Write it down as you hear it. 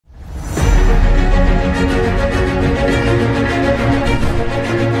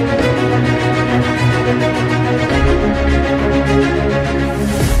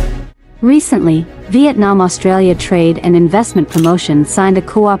Recently, Vietnam-Australia Trade and Investment Promotion signed a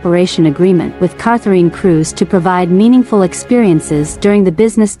cooperation agreement with Cartherine Cruise to provide meaningful experiences during the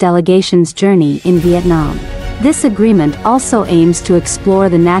business delegation's journey in Vietnam. This agreement also aims to explore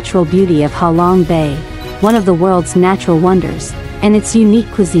the natural beauty of Ha Long Bay, one of the world's natural wonders, and its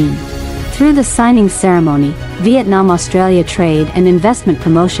unique cuisine. Through the signing ceremony, Vietnam-Australia Trade and Investment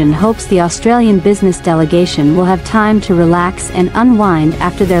Promotion hopes the Australian business delegation will have time to relax and unwind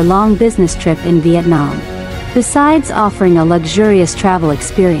after their long business trip in Vietnam. Besides offering a luxurious travel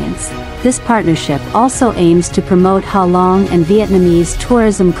experience, this partnership also aims to promote Ha Long and Vietnamese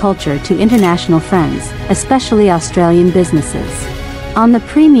tourism culture to international friends, especially Australian businesses. On the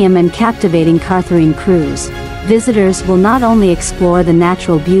premium and captivating Cartherine Cruise, visitors will not only explore the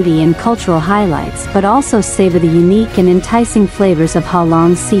natural beauty and cultural highlights but also savor the unique and enticing flavors of Ha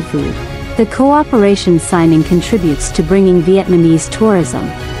Long's seafood. The cooperation signing contributes to bringing Vietnamese tourism,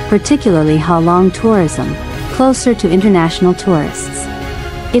 particularly Ha Long tourism, closer to international tourists.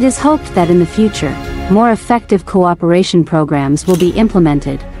 It is hoped that in the future, more effective cooperation programs will be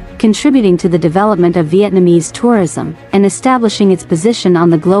implemented, contributing to the development of Vietnamese tourism and establishing its position on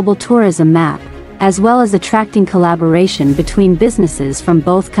the global tourism map, as well as attracting collaboration between businesses from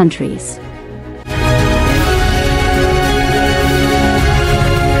both countries.